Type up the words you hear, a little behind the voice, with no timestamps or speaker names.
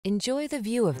Enjoy the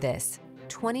view of this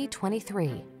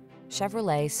 2023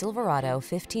 Chevrolet Silverado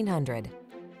 1500.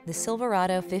 The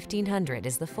Silverado 1500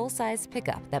 is the full-size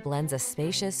pickup that blends a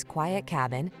spacious, quiet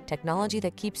cabin, technology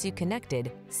that keeps you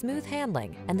connected, smooth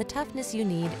handling, and the toughness you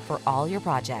need for all your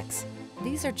projects.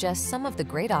 These are just some of the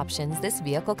great options this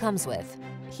vehicle comes with: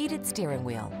 heated steering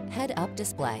wheel, head-up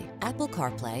display, Apple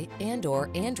CarPlay and/or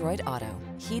Android Auto,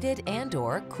 heated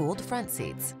and/or cooled front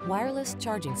seats, wireless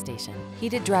charging station,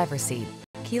 heated driver's seat,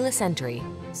 keyless entry,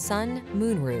 sun,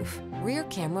 moonroof, rear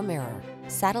camera mirror,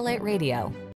 satellite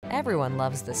radio. Everyone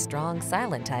loves the strong,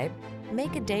 silent type.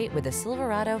 Make a date with a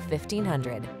Silverado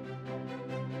 1500.